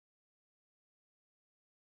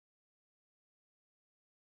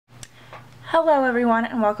Hello everyone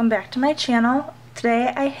and welcome back to my channel.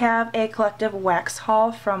 Today I have a collective wax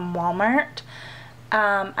haul from Walmart.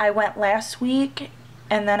 I went last week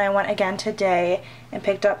and then I went again today and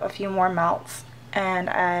picked up a few more melts, and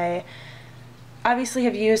I obviously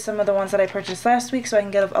have used some of the ones that I purchased last week, so I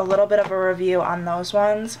can give a little bit of a review on those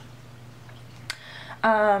ones.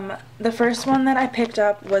 The first one that I picked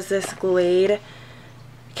up was this Glade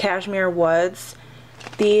Cashmere Woods.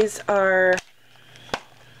 These are,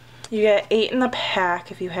 you get 8 in the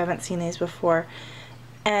pack if you haven't seen these before.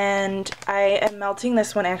 And I am melting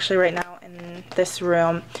this one actually right now in this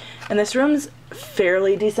room. And this room's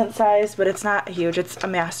fairly decent size, but it's not huge. It's a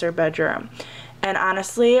master bedroom. And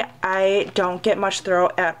honestly, I don't get much throw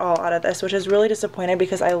at all out of this, which is really disappointing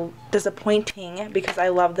because I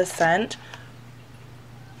love the scent.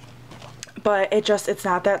 But it's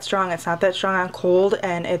not that strong. It's not that strong on cold,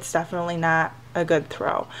 and it's definitely not a good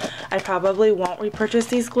throw. I probably won't repurchase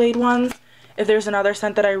these Glade ones. If there's another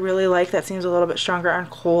scent that I really like that seems a little bit stronger on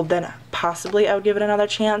cold, then possibly I would give it another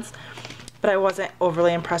chance. But I wasn't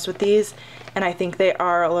overly impressed with these, and I think they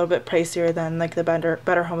are a little bit pricier than like the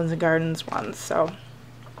Better Homes and Gardens ones. So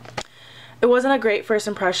it wasn't a great first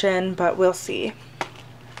impression, but we'll see.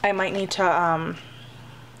 I might need to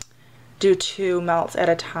do 2 melts at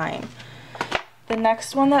a time. The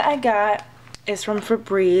next one that I got is from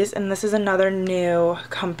Febreze, and this is another new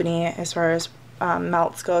company as far as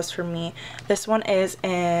melts goes for me. This one is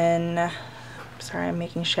in, sorry I'm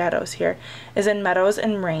making shadows here, is in Meadows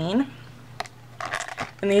and Rain.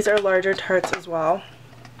 And these are larger tarts as well.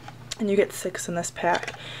 And you get 6 in this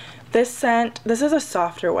pack. This is a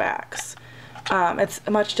softer wax. It's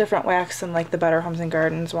a much different wax than like the Better Homes and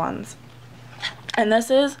Gardens ones. And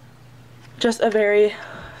this is just a very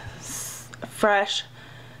fresh,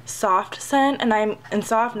 soft scent, and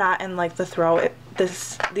soft not in like the throw.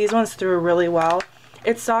 These ones threw really well.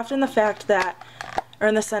 It's soft in the fact that, or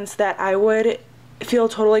in the sense that I would feel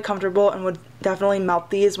totally comfortable and would definitely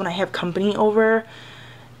melt these when I have company over.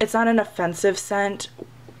 It's not an offensive scent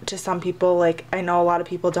to some people. Like, I know a lot of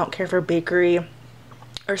people don't care for bakery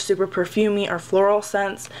or super perfumey or floral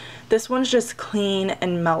scents. This one's just clean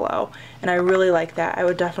and mellow, and I really like that. I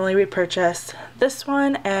would definitely repurchase this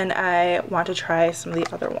one, and I want to try some of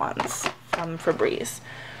the other ones from Febreze.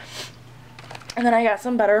 And then I got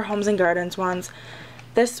some Better Homes and Gardens ones.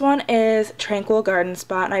 This one is Tranquil Garden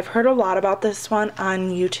Spot, and I've heard a lot about this one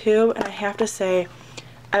on YouTube, and I have to say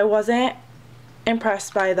I wasn't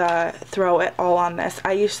impressed by the throw at all on this.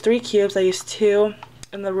 I used 3 cubes. I used 2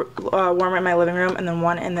 in the warmer in my living room and then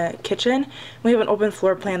 1 in the kitchen. We have an open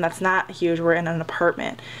floor plan that's not huge. We're in an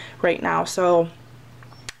apartment right now, so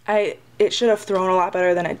it should have thrown a lot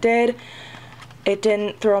better than it did. It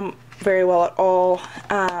didn't throw very well at all.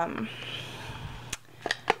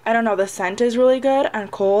 I don't know, the scent is really good on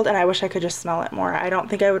cold, and I wish I could just smell it more. I don't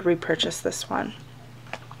think I would repurchase this one.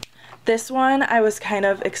 This one I was kind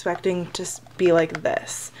of expecting to be like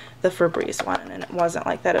this, the Febreze one, and it wasn't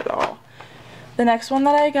like that at all. The next one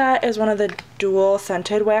that I got is one of the dual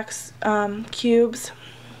scented wax cubes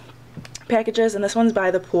packages, and this one's by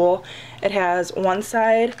the pool. It has one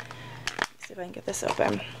side, let's see if I can get this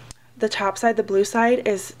open. The top side, the blue side,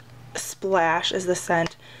 is Splash is the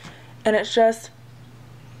scent, and it's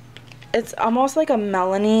almost like a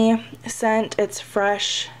melony scent. It's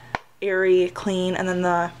fresh, airy, clean, and then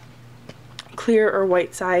the clear or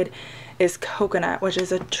white side is coconut, which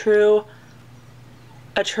is a true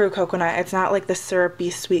coconut. It's not like the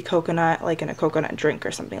syrupy sweet coconut like in a coconut drink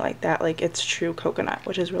or something like that. Like, it's true coconut,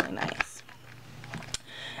 which is really nice.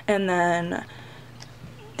 And then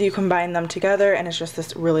you combine them together and it's just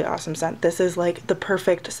this really awesome scent. This is like the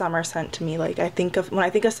perfect summer scent to me. Like, when I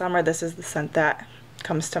think of summer, this is the scent that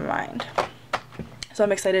comes to mind. So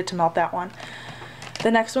I'm excited to melt that one. The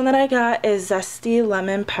next one that I got is Zesty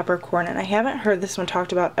Lemon Peppercorn, and I haven't heard this one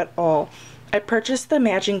talked about at all. I purchased the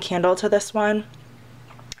matching candle to this one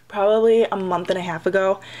probably a month and a half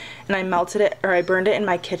ago, and I melted it, or I burned it in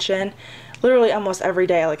my kitchen literally almost every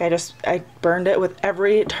day. Like, I burned it with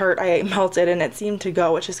every tart I melted, and it seemed to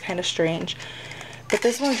go, which is kind of strange. But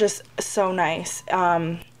this one's just so nice.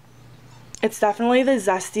 It's definitely the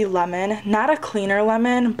zesty lemon, not a cleaner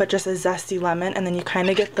lemon, but just a zesty lemon, and then you kind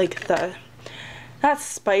of get like the, not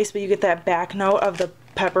spice, but you get that back note of the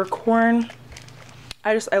peppercorn.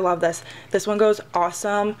 I love this. This one goes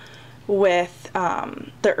awesome with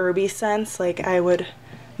the herby scents. Like, I would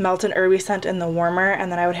melt an herby scent in the warmer,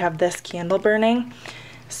 and then I would have this candle burning.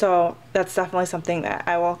 So that's definitely something that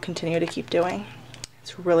I will continue to keep doing.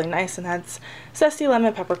 It's really nice, and that's Zesty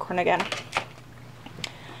Lemon Peppercorn again.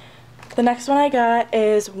 The next one I got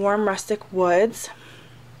is Warm Rustic Woods.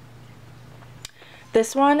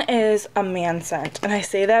 This one is a man scent, and I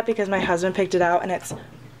say that because my husband picked it out, and it's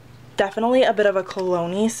definitely a bit of a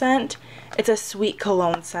cologne-y scent. It's a sweet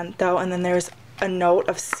cologne scent though, and then there's a note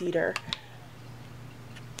of cedar.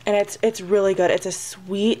 And it's really good. It's a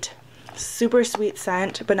sweet, super sweet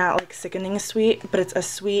scent, but not like sickening sweet, but it's a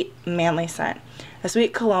sweet manly scent. A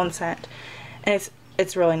sweet cologne scent. And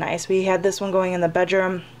it's really nice. We had this one going in the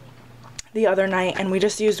bedroom the other night, and we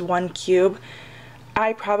just used 1 cube.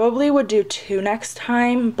 I probably would do 2 next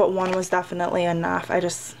time, but 1 was definitely enough.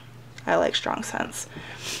 I like strong scents.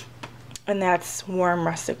 And that's Warm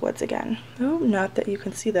Rustic Woods again. Oh, not that you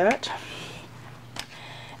can see that.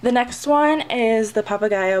 The next one is the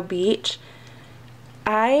Papagayo Beach.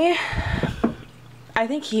 I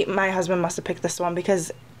think my husband must have picked this one,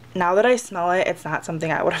 because now that I smell it, it's not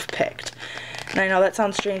something I would have picked. And I know that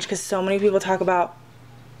sounds strange because so many people talk about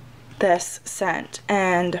this scent,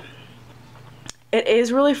 and it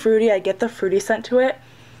is really fruity. I get the fruity scent to it,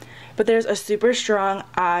 but there's a super strong,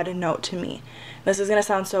 odd note to me. This is gonna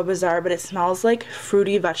sound so bizarre, but it smells like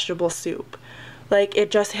fruity vegetable soup. Like, it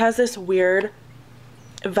just has this weird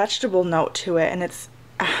vegetable note to it, and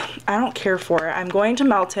I don't care for it. I'm going to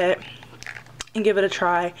melt it and give it a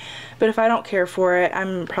try, but if I don't care for it,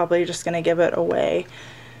 I'm probably just gonna give it away,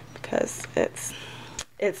 because it's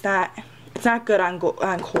not good on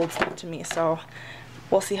cold stuff to me. So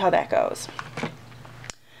we'll see how that goes.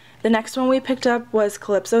 The next one we picked up was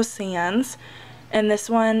Calypso Sands, and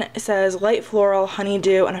this one says light floral,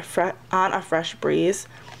 honeydew, and on a fresh breeze,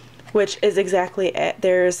 which is exactly it.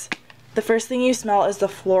 The first thing you smell is the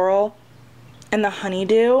floral and the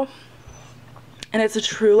honeydew, and it's a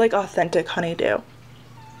true, like, authentic honeydew.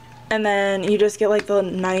 And then you just get like the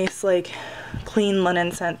nice, like, clean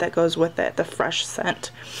linen scent that goes with it, the fresh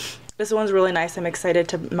scent. This one's really nice. I'm excited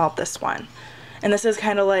to melt this one. And this is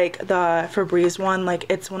kind of like the Febreze one. Like,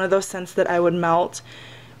 it's one of those scents that I would melt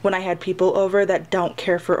when I had people over that don't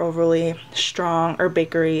care for overly strong or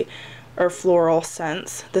bakery or floral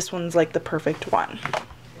scents. This one's like the perfect one.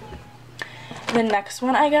 The next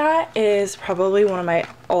one I got is probably one of my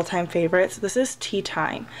all-time favorites. This is Tea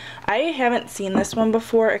Time. I haven't seen this one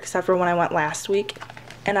before except for when I went last week,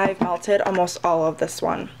 and I've melted almost all of this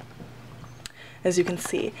one, as you can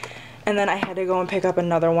see. And then I had to go and pick up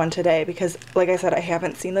another one today because, like I said, I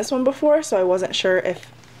haven't seen this one before, so I wasn't sure if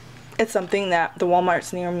it's something that the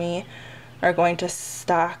Walmarts near me are going to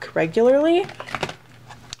stock regularly.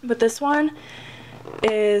 But this one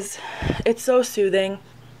it's so soothing.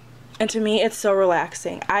 And to me, it's so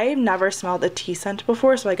relaxing. I've never smelled a tea scent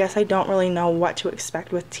before, so I guess I don't really know what to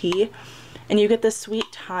expect with tea. And you get this sweet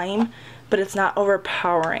thyme, but it's not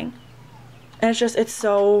overpowering. And it's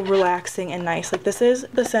so relaxing and nice. Like, this is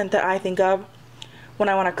the scent that I think of when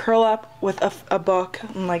I want to curl up with a book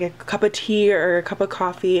and like a cup of tea or a cup of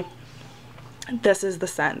coffee. This is the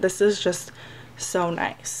scent. This is just so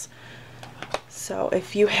nice. So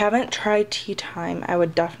if you haven't tried Tea Time, I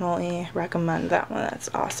would definitely recommend that one. That's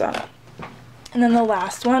awesome. And then the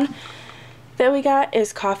last one that we got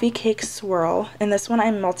is Coffee Cake Swirl. And this one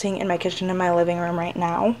I'm melting in my kitchen in my living room right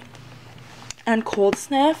now. And Cold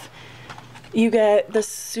Sniff, you get the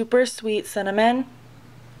super sweet cinnamon.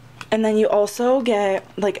 And then you also get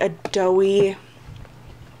like a doughy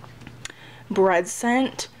bread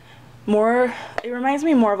scent. It reminds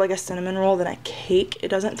me more of like a cinnamon roll than a cake. It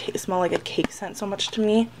doesn't smell like a cake scent so much to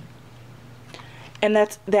me. And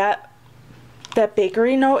that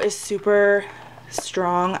bakery note is super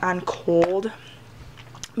strong on cold,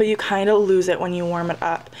 but you kind of lose it when you warm it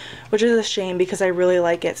up, which is a shame because I really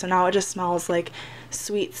like it. So now it just smells like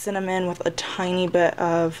sweet cinnamon with a tiny bit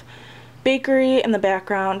of bakery in the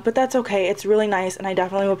background, but that's okay. It's really nice, and I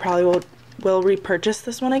definitely will repurchase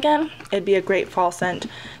this one again. It'd be a great fall scent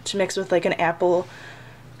to mix with like an apple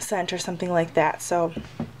scent or something like that. So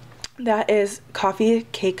that is Coffee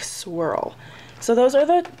Cake Swirl. So those are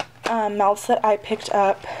the melts that I picked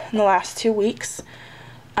up in the last 2 weeks.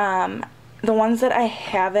 The ones that I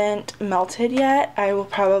haven't melted yet, I will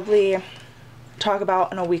probably talk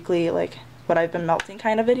about in a weekly, like, what I've been melting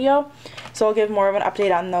kind of video. So I'll give more of an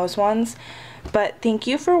update on those ones. But thank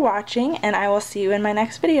you for watching, and I will see you in my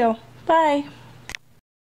next video. Bye!